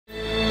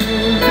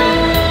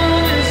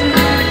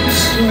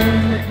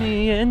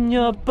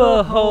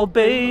Bohol,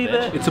 baby.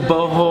 It's a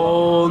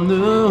Bohol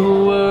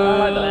new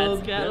world.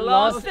 Let's get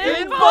lost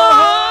in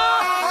Bohol.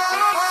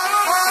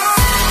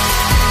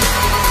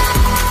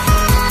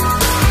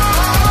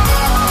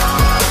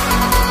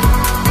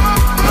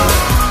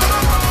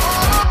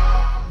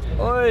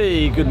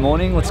 Good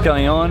morning, what's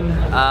going on?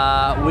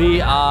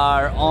 We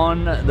are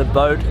on the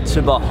boat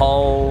to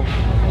Bohol.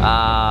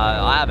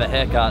 I have a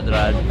haircut that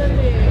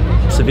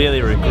I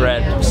severely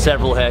regret,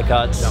 several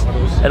haircuts.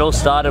 It all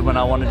started when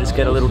I wanted to just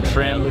get a little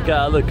trim.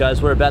 Look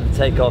guys, we're about to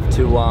take off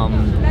to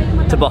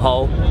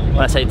Bohol. When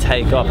I say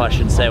take off, I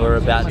should say we're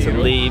about to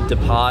leave,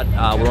 depart.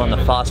 We're on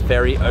the fast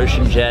ferry,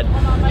 ocean jet.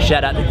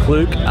 Shout out to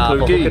Klook for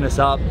hooking us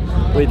up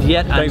with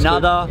yet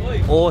another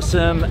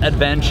awesome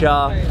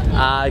adventure.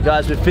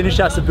 Guys, we've finished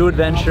our Cebu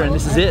adventure and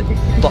this is it,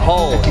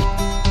 Bohol.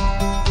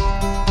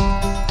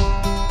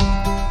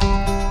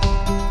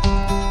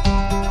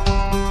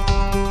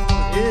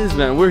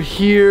 Man, we're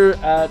here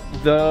at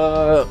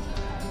the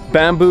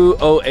Bamboo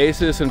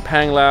Oasis in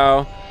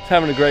Panglao. It's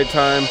having a great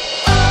time.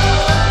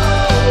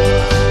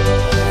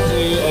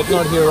 It's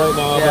not here right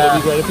now, but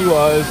it'd be great if he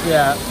was.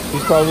 Yeah.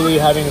 He's probably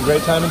having a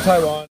great time in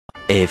Taiwan.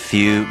 A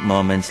few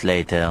moments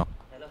later.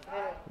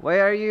 Why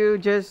are you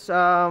just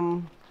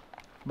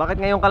bakit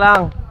ngayon ka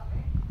lang?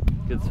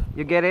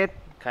 You get it?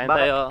 Kain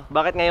tayo.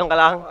 Bakit ngayon ka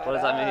lang? What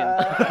does that mean?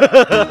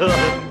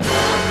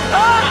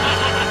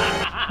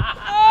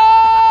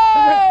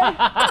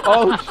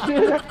 Oh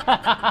shit!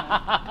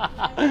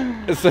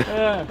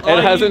 It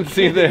hasn't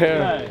seen the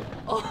hair.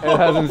 It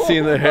hasn't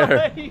seen the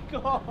hair.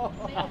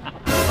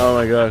 Oh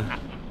my god.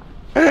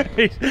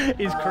 He's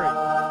crazy.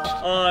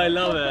 Oh, I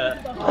love it.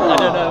 I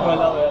don't know if I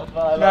love it.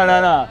 But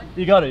no.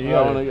 You got it. You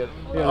got it.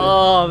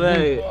 Oh,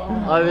 mate.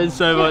 I'm in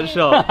so much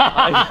shock.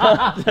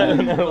 I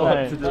don't know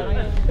what to do.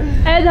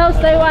 And how's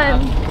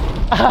Taiwan?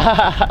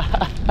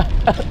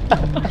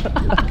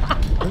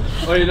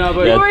 Oh, you know,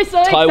 but You were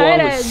so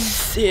Taiwan excited. was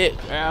sick.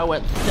 I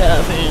went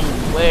surfing,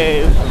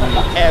 waves,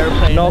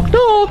 airplane. Knock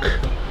knock.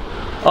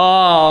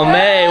 Oh,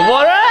 mate.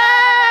 What?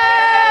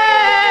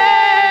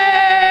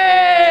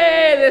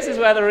 This is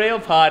where the real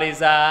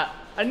party's at.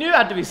 I knew it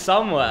had to be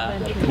somewhere.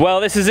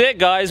 Well, this is it,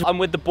 guys. I'm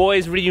with the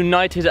boys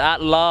reunited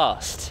at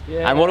last.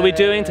 Yeah. And what are we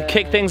doing to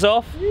kick things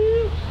off?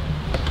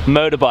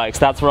 Motorbikes.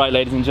 That's right,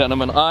 ladies and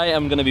gentlemen. I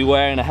am going to be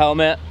wearing a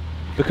helmet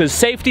because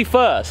safety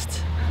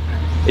first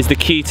is the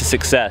key to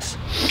success.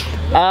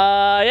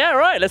 Yeah,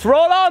 right. Let's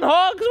roll on,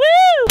 hogs. Woo!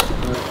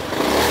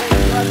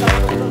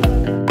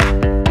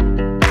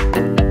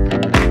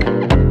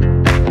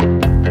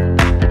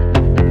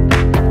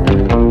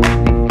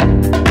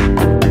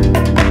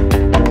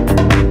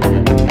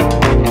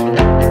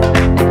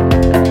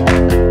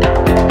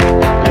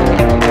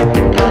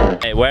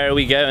 Where are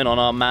we going on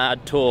our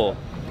mad tour?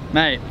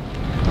 Mate,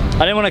 I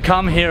didn't want to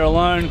come here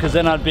alone because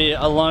then I'd be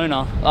a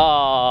loner.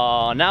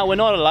 Oh, now we're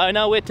not a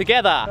loner, we're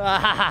together.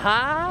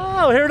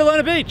 We're here at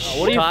Alona Beach.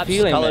 What are you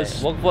feeling,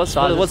 colours, mate?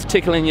 What's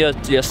tickling your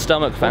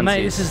stomach fancy? Well,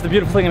 mate, this is the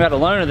beautiful thing about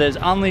Alona. There's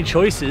only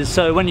choices.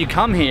 So when you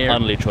come here,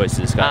 only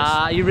choices,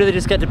 guys. You really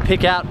just get to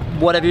pick out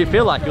whatever you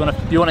feel like. You want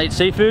to eat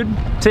seafood?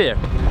 It's here.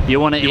 You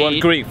want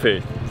Greek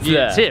food?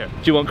 It's here.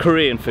 Do you want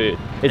Korean food?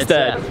 It's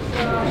there.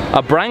 There.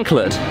 A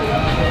bracelet.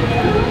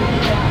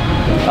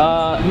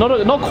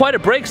 Not quite a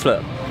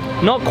bracelet.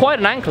 Not quite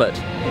an anklet.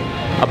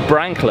 A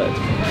bracelet.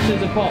 This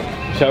is a pop.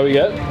 shall we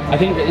get? I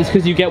think it's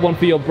because you get one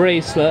for your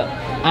bracelet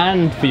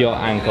and for your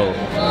ankle.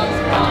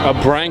 A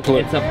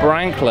bracelet. It's a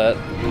bracelet.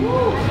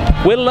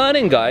 We're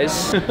learning,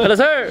 guys. Hello,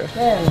 sir.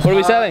 What are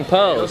we selling?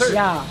 Pearls.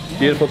 Yeah.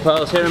 Beautiful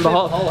pearls here in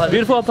Bohol.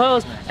 Beautiful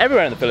pearls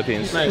everywhere in the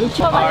Philippines. We are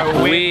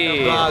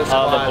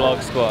the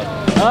Vlog Squad.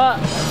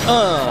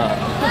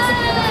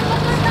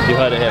 You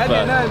heard it here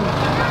first.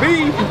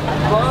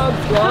 Vlog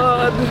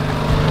Squad.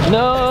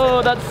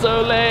 No, that's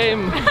so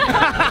lame.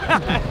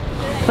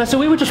 So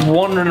we were just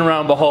wandering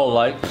around Bohol,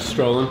 like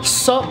strolling.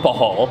 Sup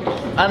Bohol,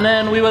 and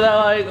then we were there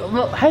like,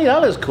 hey,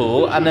 that is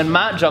cool. And then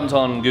Matt jumped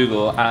on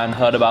Google and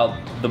heard about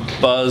the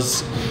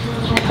Buzz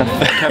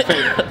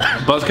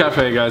Cafe. Buzz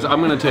Cafe, guys.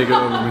 I'm gonna take it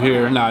over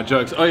here. Nah,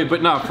 jokes. Oh yeah,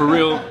 but nah, for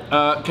real.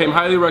 Came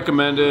highly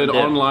recommended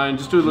online.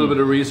 Just do a little bit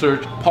of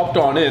research. Popped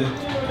on in.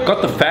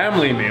 Got the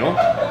family meal.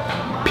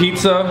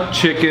 Pizza,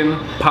 chicken,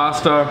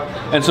 pasta,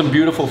 and some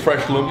beautiful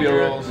fresh lumpia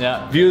rolls.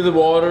 Yeah. View of the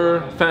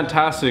water,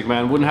 fantastic,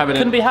 man. Wouldn't have it.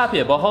 Couldn't be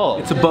happier, Bohol.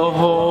 It's a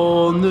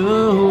Bohol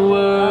new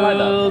world. I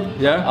like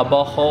that. Yeah. A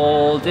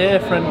Bohol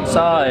different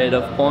side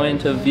of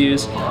point of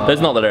views.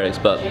 There's not the lyrics,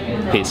 but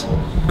peace.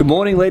 Good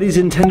morning, ladies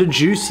and tender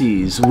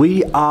juicies.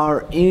 We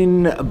are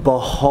in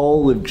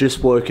Bohol. We've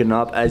just woken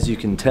up, as you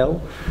can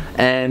tell,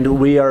 and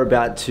we are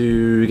about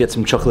to get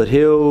some chocolate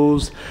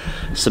hills,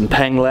 some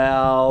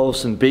panglao,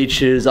 some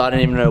beaches. I don't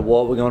even know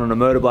what. We're going on a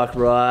motorbike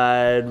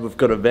ride. We've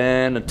got a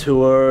van, a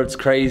tour. It's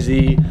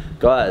crazy,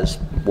 guys.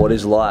 What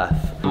is life?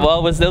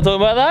 Well, we're still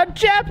talking about that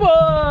Japan.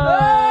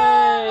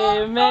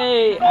 Hey,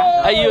 mate.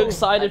 Are you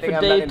excited for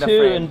day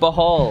 2 in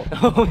Bohol?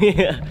 Oh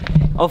yeah,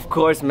 of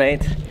course,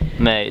 mate.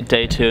 Mate,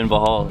 day 2 in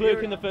Bohol.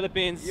 Klook in the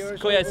Philippines.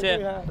 Kuya's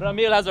here.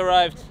 Ramil has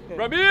arrived.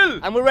 Ramil!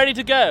 And we're ready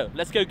to go.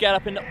 Let's go get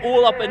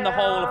all up in the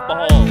hole of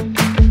Bohol.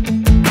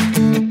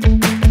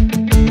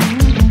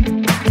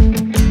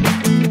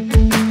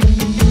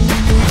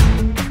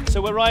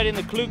 So we're riding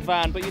the Klook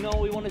van, but you know,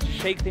 we wanted to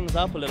shake things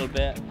up a little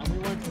bit, and we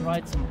wanted to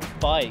ride some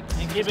bikes.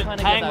 And give it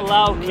hang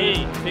low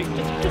key.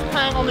 Just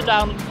hang on the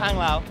down, hang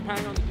low,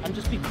 and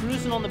just be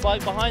cruising on the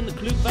bike behind the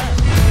Klook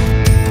van.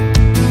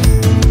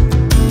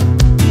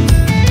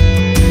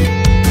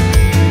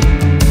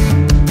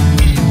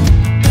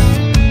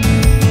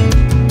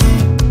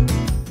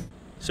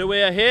 So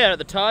we are here at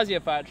the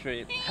Tazia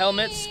factory.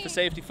 Helmets for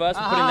safety first,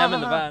 we're putting them in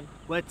the van.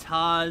 We're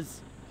Taz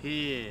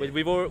here.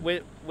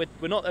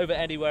 We're not over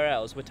anywhere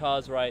else, we're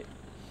Taz right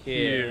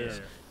here.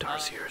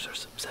 Tarsiers are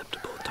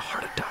susceptible to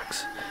heart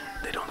attacks.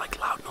 They don't like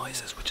loud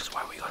noises, which is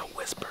why we gotta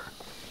whisper.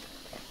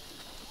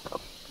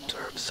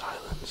 Observe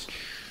silence.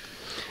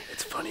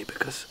 It's funny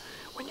because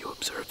when you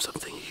observe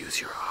something, you use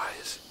your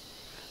eyes.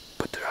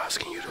 But they're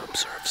asking you to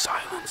observe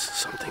silence,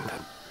 something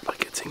that,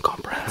 like, it's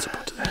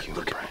incomprehensible to the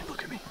human brain.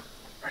 Look at me.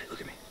 Ready,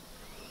 look at me.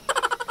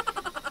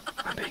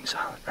 I'm being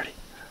silent. Ready?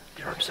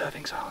 You're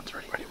observing silence.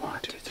 Ready? Ready? 1,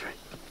 2, 3.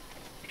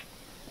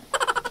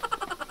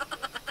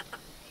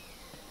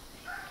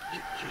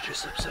 You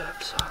just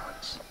observed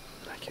silence.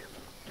 Thank you.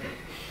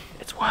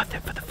 It's worth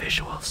it for the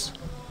visuals.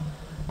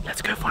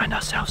 Let's go find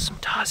ourselves some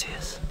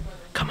Tazias.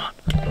 Come on.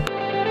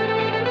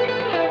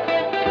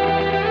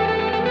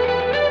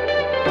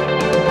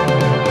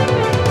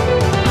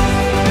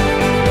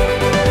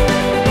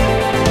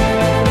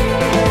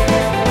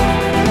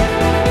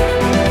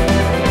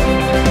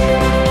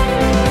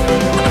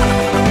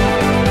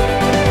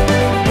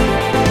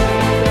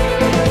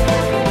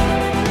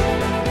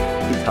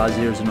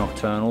 Tazias are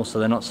nocturnal, so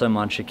they're not so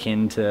much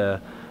akin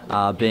to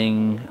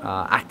being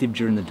active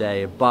during the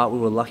day, but we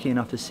were lucky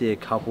enough to see a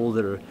couple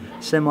that are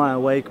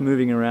semi-awake,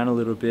 moving around a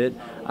little bit.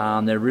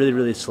 They're really,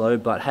 really slow,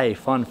 but hey,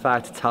 fun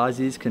fact,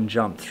 Tazias can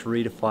jump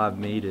 3 to 5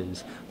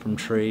 meters from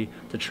tree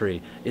to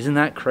tree. Isn't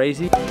that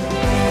crazy?